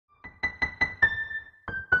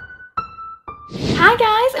Hi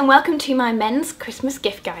guys, and welcome to my men's Christmas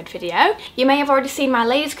gift guide video. You may have already seen my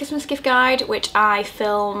ladies' Christmas gift guide, which I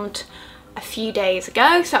filmed a few days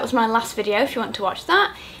ago, so that was my last video if you want to watch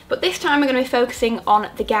that. But this time we're going to be focusing on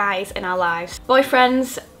the guys in our lives.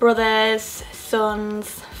 Boyfriends, brothers,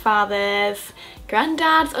 sons, fathers,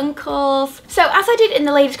 granddads, uncles. So as I did in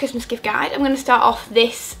the ladies' Christmas gift guide, I'm going to start off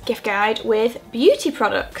this gift guide with beauty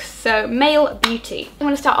products. So male beauty. I'm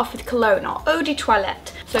going to start off with cologne or eau de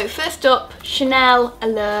toilette. So first up, Chanel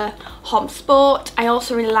Allure Homme Sport. I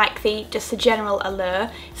also really like just the general Allure.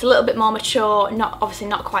 It's a little bit more mature, obviously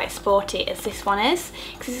not quite as sporty as this one is,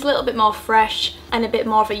 because it's a little bit more fresh and a bit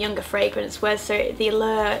more of a younger fragrance, whereas the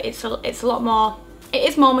Allure, it's a lot more, it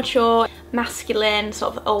is more mature, masculine,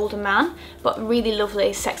 sort of older man, but really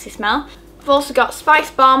lovely, sexy smell. I've also got Spice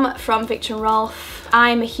Bomb from Viktor & Rolf.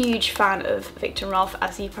 I'm a huge fan of Viktor & Rolf,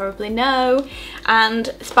 as you probably know,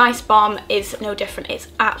 and Spice Bomb is no different. It's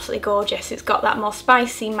absolutely gorgeous. It's got that more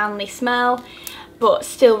spicy, manly smell, but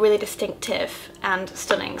still really distinctive and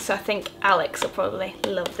stunning. So I think Alex will probably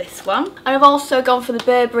love this one. And I've also gone for the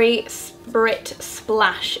Burberry Spirit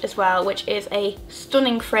Splash as well, which is a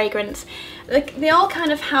stunning fragrance. They all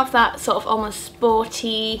kind of have that sort of almost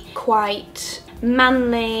sporty, quite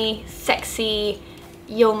manly, sexy,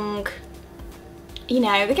 young, you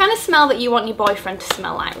know, the kind of smell that you want your boyfriend to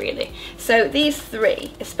smell like, really. So these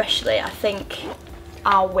three especially, I think,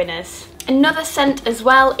 are winners. Another scent as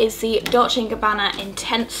well is the Dolce & Gabbana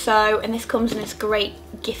Inthefrow, and this comes in this great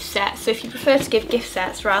gift set. So if you prefer to give gift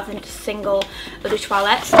sets rather than just single eau de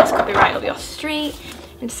toilettes, this could be right up your street.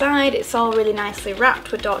 Inside it's all really nicely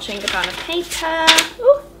wrapped with Dolce & Gabbana paper.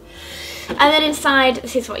 Ooh. And then inside,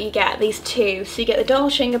 this is what you get, these two. So you get the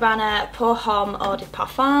Dolce & Gabbana Pour Homme Eau de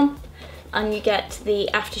Parfum, and you get the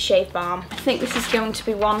aftershave balm. I think this is going to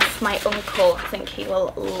be one for my uncle. I think he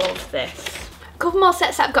will love this. A couple more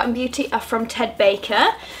sets that I've got in beauty are from Ted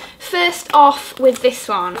Baker. First off with this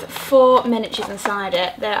one, 4 miniatures inside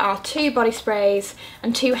it. There are 2 body sprays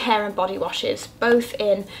and 2 hair and body washes, both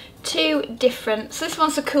in 2 different, so this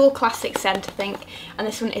one's a cool classic scent, I think, and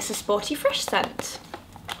this one is a sporty fresh scent.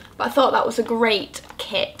 But I thought that was a great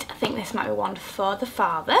kit. I think this might be one for the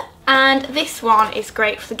father. And this one is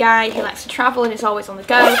great for the guy who likes to travel and is always on the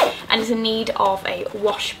go and is in need of a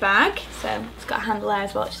wash bag. So it's got a handle there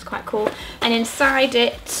as well, which is quite cool. And inside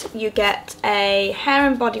it you get a hair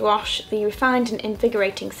and body wash, the refined and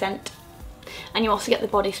invigorating scent, and you also get the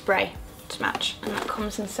body spray to match, and that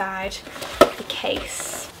comes inside the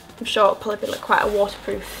case. I'm sure it'll probably be like quite a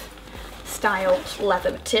waterproof style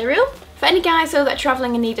leather material. For any guys though that are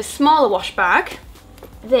travelling and need a smaller wash bag,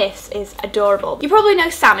 this is adorable. You probably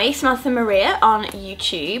know Samantha Maria on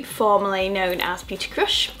YouTube, formerly known as Beauty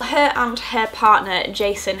Crush. Her and her partner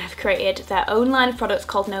Jason have created their own line of products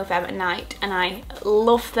called November Night, and I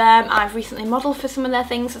love them. I've recently modelled for some of their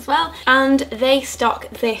things as well, and they stock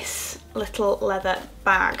this little leather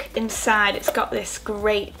bag. Inside it's got this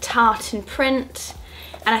great tartan print.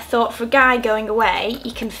 And I thought for a guy going away,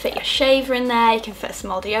 you can fit your shaver in there, you can fit a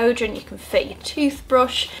small deodorant, you can fit your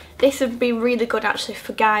toothbrush. This would be really good actually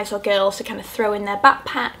for guys or girls to kind of throw in their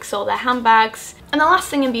backpacks or their handbags. And the last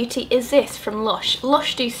thing in beauty is this from Lush.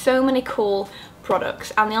 Lush do so many cool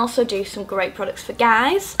products, and they also do some great products for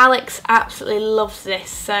guys. Alex absolutely loves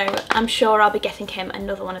this, so I'm sure I'll be getting him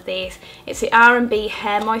another one of these. It's the R&B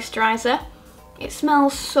Hair Moisturiser. It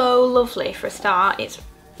smells so lovely for a start. It's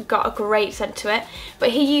got a great scent to it, but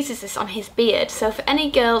he uses this on his beard. So for any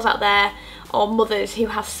girls out there or mothers who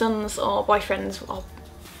have sons or boyfriends or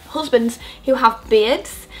husbands who have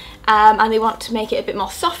beards and they want to make it a bit more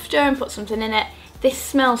softer and put something in it, this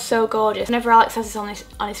smells so gorgeous. Whenever Alex has this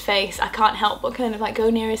on his face, I can't help but kind of like go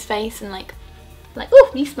near his face and like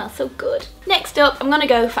oh, you smell so good. Next up, I'm gonna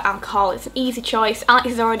go for alcohol. It's an easy choice. Alex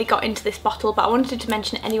has already got into this bottle, but I wanted to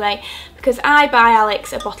mention it anyway because I buy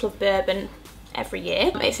Alex a bottle of bourbon every year.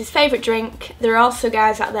 It's his favourite drink. There are also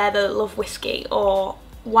guys out there that love whiskey or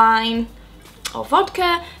wine or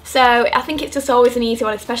vodka, so I think it's just always an easy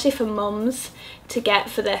one, especially for mums, to get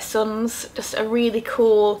for their sons. Just a really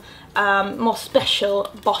cool, more special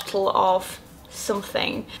bottle of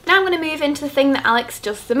something. Now I'm going to move into the thing that Alex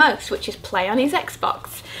does the most, which is play on his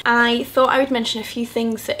Xbox. I thought I would mention a few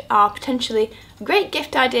things that are potentially great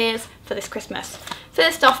gift ideas for this Christmas.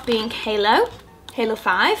 First off being Halo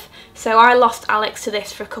 5. So I lost Alex to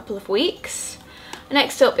this for a couple of weeks.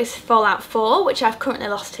 Next up is Fallout 4, which I've currently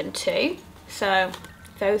lost him to. So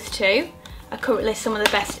those two are currently some of the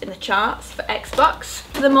best in the charts for Xbox.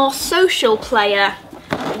 For the more social player,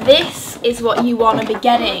 this is what you want to be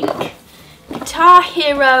getting. Guitar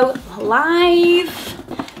Hero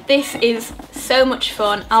Live. This is so much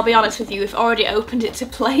fun. I'll be honest with you, we've already opened it to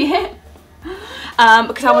play it.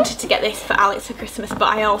 because I wanted to get this for Alex for Christmas, but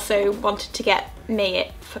I also wanted to get me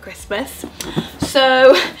it for Christmas.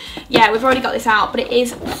 So yeah, we've already got this out, but it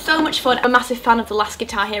is so much fun. I'm a massive fan of the last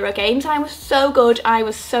Guitar Hero games. I was so good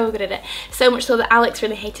at it. So much so that Alex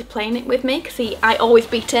really hated playing it with me, because I always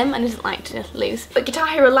beat him and he doesn't like to lose. But Guitar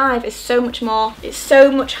Hero Live is so much more, it's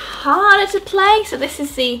so much harder to play. So this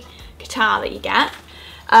is the guitar that you get.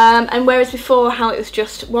 And whereas before how it was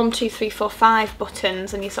just 1, 2, 3, 4, 5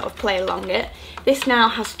 buttons and you sort of play along it, this now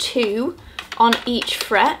has 2 on each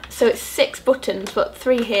fret, so it's 6 buttons, but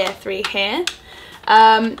 3 here, 3 here.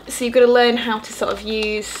 So you've got to learn how to sort of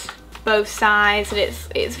use both sides, and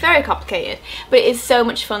it's very complicated, but it is so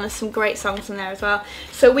much fun. There's some great songs in there as well.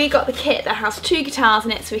 So we got the kit that has 2 guitars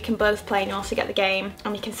in it, so we can both play, and you also get the game,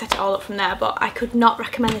 and we can set it all up from there. But I could not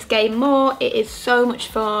recommend this game more. It is so much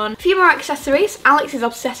fun. A few more accessories. Alex is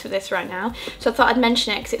obsessed with this right now, so I thought I'd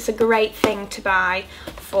mention it because it's a great thing to buy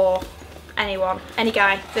for anyone, any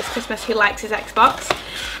guy this Christmas who likes his Xbox.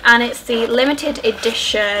 And it's the limited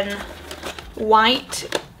edition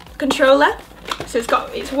white controller. So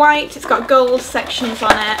it's white, it's got gold sections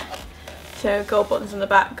on it, so gold buttons on the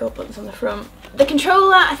back, gold buttons on the front. The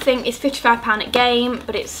controller I think is £55 at Game,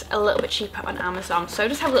 but it's a little bit cheaper on Amazon, so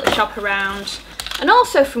just have a little shop around. And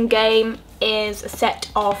also from Game is a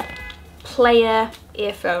set of player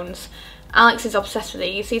earphones. Alex is obsessed with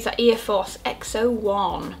these. These are Ear Force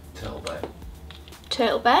XO1. Turtle Bay.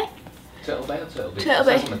 Turtle Bay? Turtle Bay or Turtle Bay? Turtle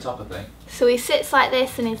Bay. That's on the top, I think. So he sits like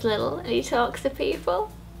this and he's little and he talks to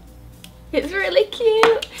people. It's really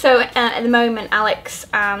cute. So at the moment, Alex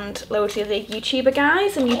and loads of the YouTuber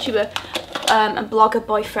guys and YouTuber and blogger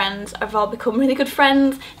boyfriends have all become really good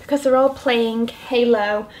friends because they're all playing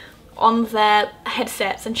Halo on their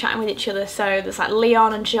headsets and chatting with each other. So there's like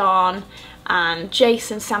Leon and John and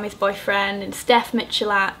Jason, Sammy's boyfriend, and Steph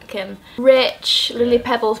Michalak and Rich, Lily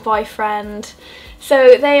Pebble's boyfriend.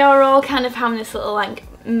 So they are all kind of having this little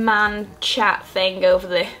like man chat thing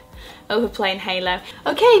over playing Halo.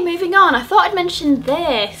 Okay, moving on. I thought I'd mention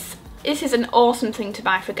this. This is an awesome thing to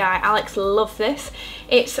buy for Guy. Alex loves this.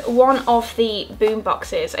 It's one of the boom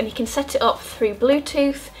boxes, and you can set it up through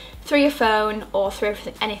Bluetooth, through your phone, or through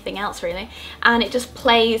anything else really, and it just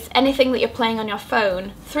plays anything that you're playing on your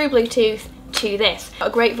phone through Bluetooth to this. Got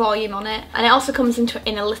a great volume on it, and it also comes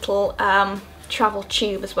in a little travel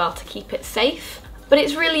tube as well to keep it safe. But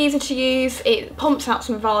it's really easy to use, it pumps out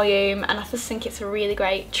some volume, and I just think it's a really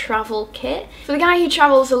great travel kit. For the guy who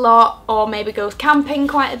travels a lot, or maybe goes camping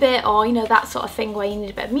quite a bit, or you know, that sort of thing where you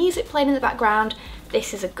need a bit of music playing in the background,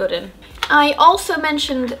 this is a good one. I also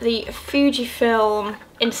mentioned the Fujifilm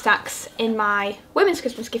Instax in my women's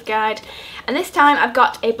Christmas gift guide, and this time I've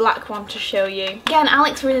got a black one to show you. Again,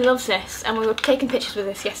 Alex really loves this, and we were taking pictures with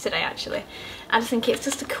this yesterday actually. I just think it's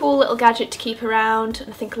just a cool little gadget to keep around, and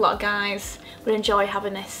I think a lot of guys would enjoy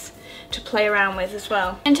having this to play around with as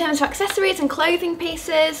well. In terms of accessories and clothing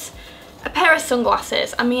pieces, a pair of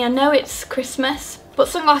sunglasses. I mean, I know it's Christmas, but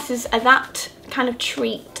sunglasses are that kind of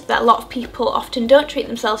treat that a lot of people often don't treat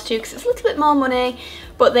themselves to because it's a little bit more money,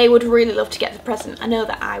 but they would really love to get the present. I know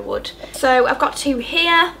that I would. So I've got 2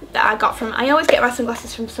 here that I got from, I always get my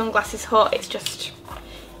sunglasses from Sunglasses Hut. It's just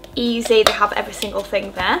easy, they have every single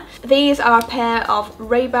thing there. These are a pair of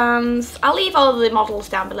Ray-Bans. I'll leave all of the models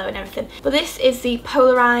down below and everything, but this is the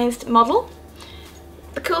polarized model.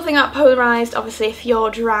 The cool thing about polarized, obviously, if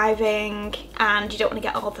you're driving and you don't want to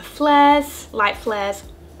get all the flares, light flares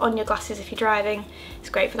on your glasses if you're driving, it's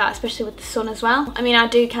great for that, especially with the sun as well. I mean, I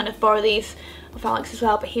do kind of borrow these off Alex as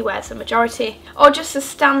well, but he wears the majority. Or just a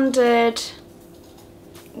standard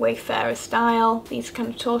Wayfarer style, these kind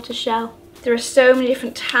of tortoiseshell. There are so many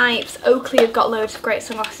different types. Oakley have got loads of great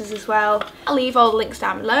sunglasses as well. I'll leave all the links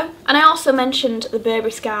down below. And I also mentioned the Burberry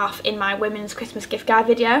scarf in my women's Christmas gift guide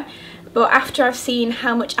video, but after I've seen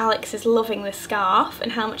how much Alex is loving this scarf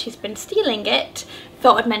and how much he's been stealing it,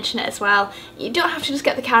 thought I'd mention it as well. You don't have to just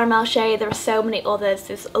get the caramel shade, there are so many others.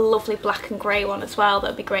 There's a lovely black and grey one as well that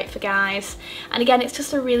would be great for guys. And again, it's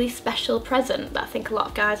just a really special present that I think a lot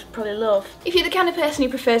of guys would probably love. If you're the kind of person who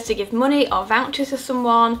prefers to give money or vouchers to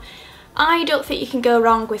someone, I don't think you can go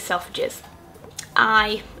wrong with Selfridges.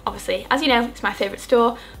 Obviously, as you know, it's my favourite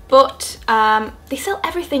store, but they sell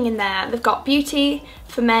everything in there. They've got beauty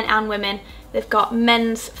for men and women. They've got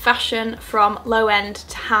men's fashion from low end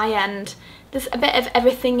to high end. There's a bit of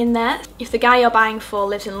everything in there. If the guy you're buying for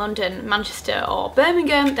lives in London, Manchester or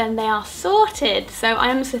Birmingham, then they are sorted. So I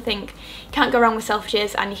honestly think you can't go wrong with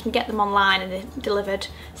Selfridges, and you can get them online and they're delivered.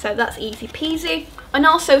 So that's easy peasy. And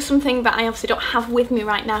also something that I obviously don't have with me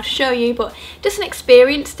right now to show you, but just an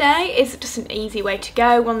experience day is just an easy way to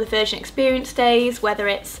go. One of the Virgin experience days, whether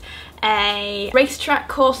it's a racetrack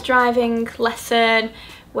course driving lesson,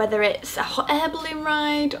 whether it's a hot air balloon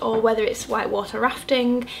ride or whether it's whitewater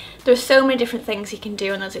rafting. There are so many different things you can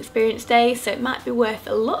do on those experience days, so it might be worth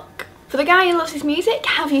a look. For the guy who loves his music,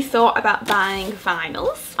 have you thought about buying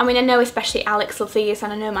vinyls? I mean, I know especially Alex loves these,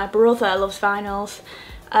 and I know my brother loves vinyls.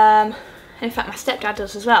 And in fact my stepdad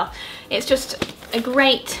does as well. It's just a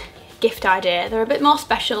great gift idea. They're a bit more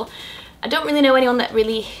special. I don't really know anyone that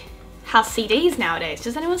really has CDs nowadays.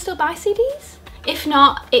 Does anyone still buy CDs? If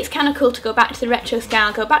not, it's kind of cool to go back to the retro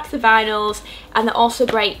style, go back to the vinyls, and they're also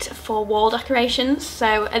great for wall decorations.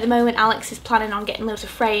 So at the moment Alex is planning on getting loads of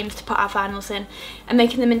frames to put our vinyls in and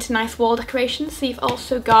making them into nice wall decorations, so you've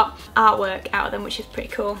also got artwork out of them, which is pretty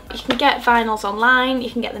cool. You can get vinyls online, you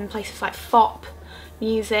can get them in places like FOP,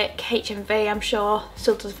 Music, HMV I'm sure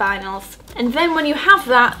still does vinyls. And then when you have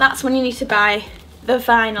that, that's when you need to buy the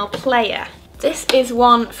vinyl player. This is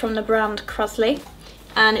one from the brand Crosley,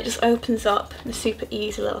 and it just opens up in a super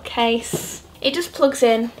easy little case. It just plugs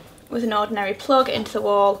in with an ordinary plug into the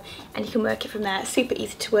wall and you can work it from there. It's super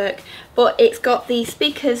easy to work, but it's got the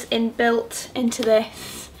speakers inbuilt into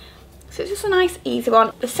this, so it's just a nice easy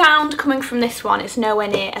one. The sound coming from this one is nowhere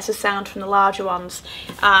near as the sound from the larger ones.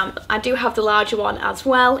 I do have the larger one as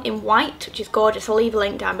well in white, which is gorgeous. I'll leave a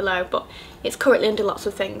link down below, but it's currently under lots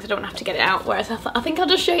of things. I don't have to get it out, whereas I think I'll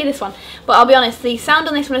just show you this one. But I'll be honest, the sound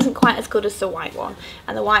on this one isn't quite as good as the white one,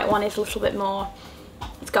 and the white one is a little bit more,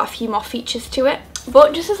 it's got a few more features to it.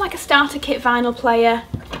 But just as like a starter kit vinyl player,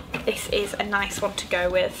 this is a nice one to go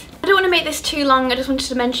with. I don't want to make this too long, I just wanted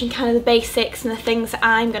to mention kind of the basics and the things that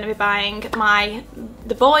I'm going to be buying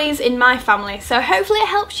the boys in my family. So hopefully it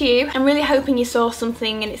helps you. I'm really hoping you saw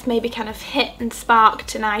something and it's maybe kind of hit and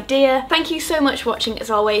sparked an idea. Thank you so much for watching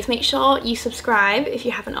as always. Make sure you subscribe if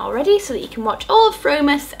you haven't already so that you can watch all of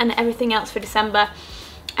Throwmas and everything else for December.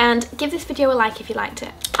 And give this video a like if you liked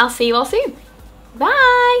it. I'll see you all soon.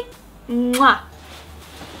 Bye! Mwah!